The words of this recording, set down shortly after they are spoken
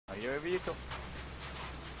your vehicle.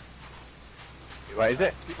 Where is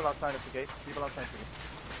it? People outside of the gates. People outside the gates.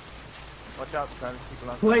 Watch out, man. People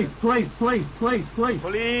outside. Police! Police!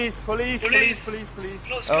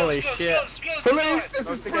 Holy shit. Police, this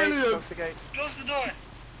is brilliant! Close the gate. Close the door.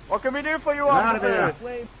 What can we do for you, Out of here!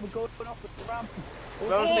 officer? We're going off the ramp.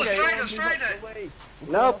 Oh, straight it.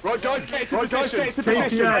 No. Right, guys, get to position.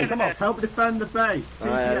 PPA, come on, help defend the base.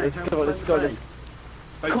 PPA, let's help go, defend let's go. the base.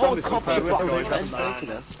 They've done this on purpose, guys.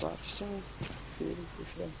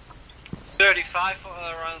 35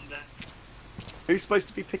 around there. Who's supposed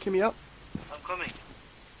to be picking me up? I'm coming.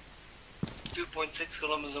 2.6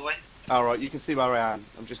 kilometers away. Alright, you can see where I am.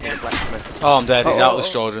 I'm just in the blacksmith. Oh, I'm dead. He's out of the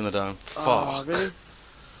strider in the dome. Oh, Fuck. really?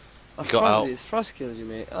 Got out. It's frost killed you,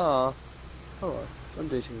 mate. Oh. Alright. Don't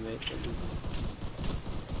do it to me, mate. Don't do it.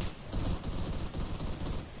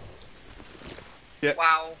 Yeah.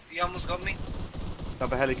 Wow, he almost got me.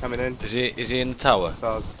 Another heli coming in. Is he in the tower?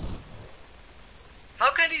 SARS.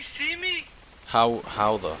 How can he see me? How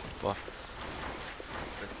the what?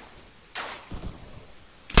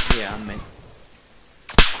 Yeah, I'm me.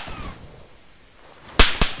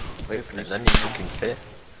 Wait for it, then you fucking tit.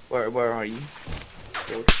 Where are you?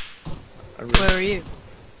 Where are you?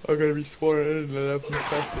 I'm gonna be spawning in 11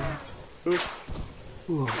 seconds.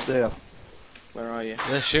 Ooh, there. Where are you?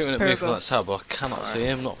 They're shooting at me from that Paragraphs. tower, but I cannot see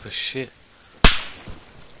him. Not for shit.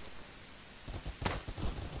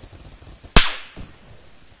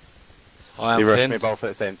 I He am rushed me pinned. both at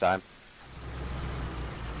the same time.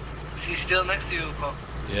 Is he still next to you, Cock?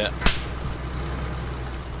 Yeah.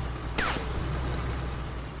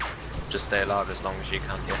 Just stay alive as long as you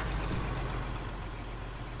can, yeah.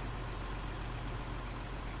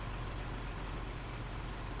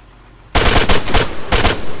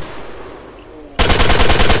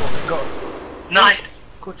 Nice!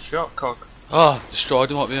 Good shot, Cock. Oh, the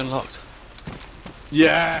strider might be unlocked.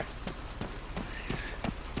 Yes!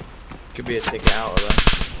 Could be a ticket out of there.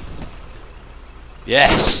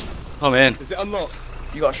 Yes. I'm in. Is it unlocked?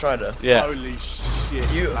 You got a Strider? Yeah. Holy shit.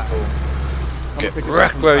 Beautiful. Get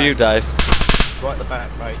wrecked. Where are you, Dave? Right at the back,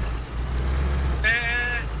 mate.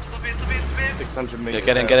 Stop here. 600 Yeah, meters.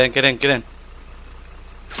 get in. Get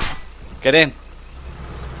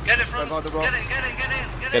in front. By the rocks.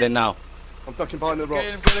 Get in now. I'm ducking behind the rocks.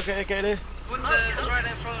 Get in. Put the Strider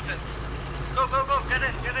in front of it. Go. Get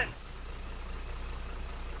in.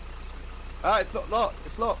 Ah, it's not locked.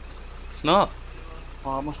 It's locked. It's not.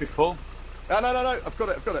 Oh, it must be full. No. I've got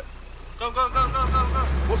it. Go.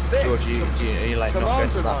 What's this? George, are you like not going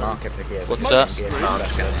to Commander that mode. market for gear? What's Smoke that? screen.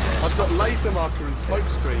 I've got laser marker and smoke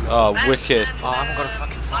screen. Oh, wicked. Oh, I haven't got a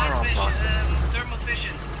fucking firearms license. Thermal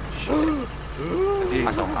vision.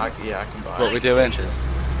 I can buy What it. we doing?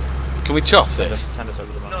 Can we chop Send this? us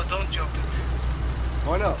over the money. No, don't jump it.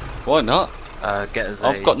 Why not? Why not? Get us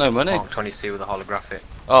I've got no money. Mark 20C with a holographic.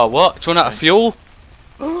 Oh, what? Do you run out of fuel?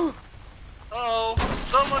 Oh,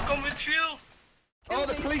 someone come with fuel. Oh,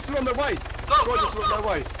 the police are on their way. Riders are on their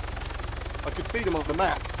way. I could see them on the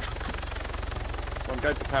map. I'm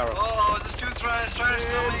going to power up. Oh, there's two Striders coming.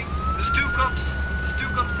 There's two cops.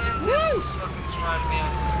 In. This fucking Strider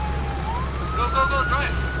behind. Go,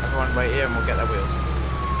 drive. Everyone wait here and we'll get their wheels. You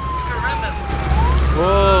can ram them.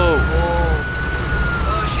 Whoa!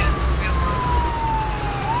 Oh shit.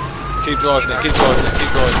 Keep driving it. Keep driving it.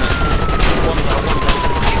 Keep driving it.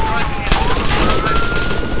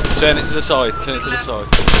 Turn it to the side.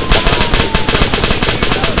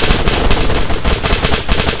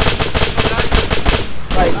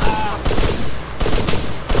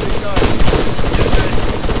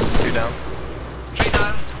 Two down. 3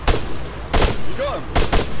 down. You got him?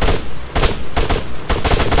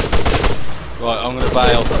 Right, I'm gonna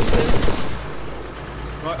bail.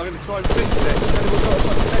 Right, I'm going to try and fix it. And then we've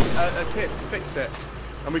got a kit to fix it.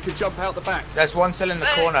 And we can jump out the back. There's one still in the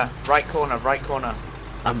corner. Right corner.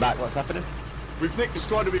 I'm back. What's happening? We've nicked the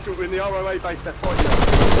Strider. We're in the ROA base. They're fighting us.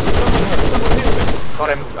 Someone hit me. Got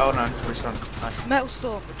him. Oh no, which one? Nice. Metal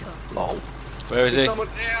storm. Lol. Where is he? Someone...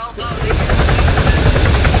 Yeah, I'll blow.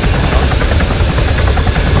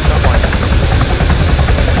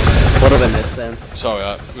 What have I missed then? Sorry,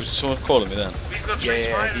 was someone calling me then? We've got 3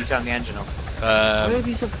 Yeah, Striders. you turn the engine off. Where have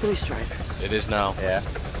you some police Striders? It is now. Yeah.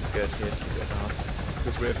 Good.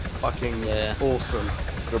 Because we're fucking awesome.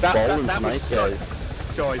 We're That bowling was tonight, so,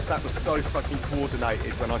 guys. that was so fucking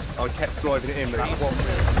coordinated when I kept driving it in. That one.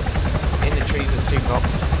 In the trees there's 2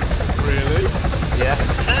 cops. Really? Yeah.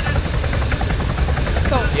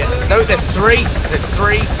 Go. Yeah. No, there's 3. There's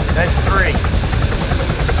 3. We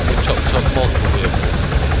chop multiple vehicles.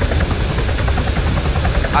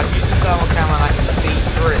 I'm using thermal camera and I can see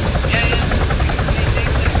through. Yeah.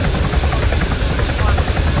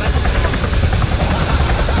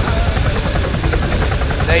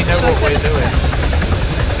 They know what we're doing.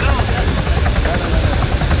 No. I can see from there.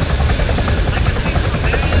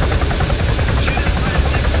 Shoot it right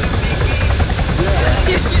next to the BB.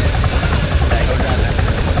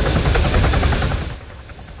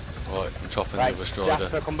 Right, I'm chopping Right, the Strider.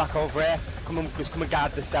 Jasper, come back over here. Come and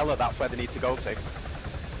guard the cellar. That's where they need to go to.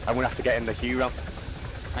 I'm gonna have to get in the Huron.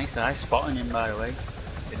 Thanks, nice spotting him by the way.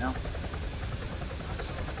 You know.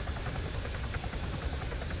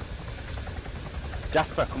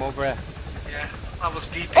 Jasper, come over here. Yeah, I was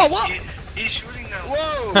beeping. Oh, what? He's shooting now.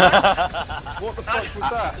 Whoa! What the fuck was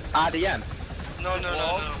that? RDM. No.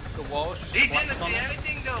 The walls. He didn't see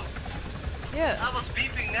anything though. Yeah. I was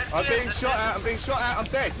beeping next to I'm him. being shot at. I'm being shot at. I'm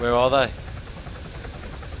dead. Where are they?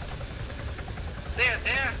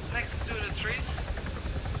 There, next to the trees.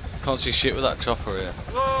 Can't see shit with that chopper here.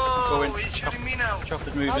 Whoa, Go in. he's shooting me now.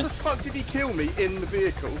 Chopper's How moving. the fuck did he kill me in the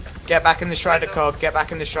vehicle? Get back in the Strider, Cog. Get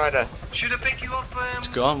back in the Strider. Should I pick you up? It's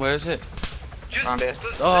gone, where is it? Just, Found it.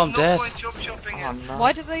 there's Oh, I'm no dead. point shopping Oh, it. no.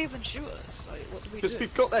 Why did they even shoot us? Like, what do we Because do?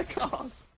 we've got their cars.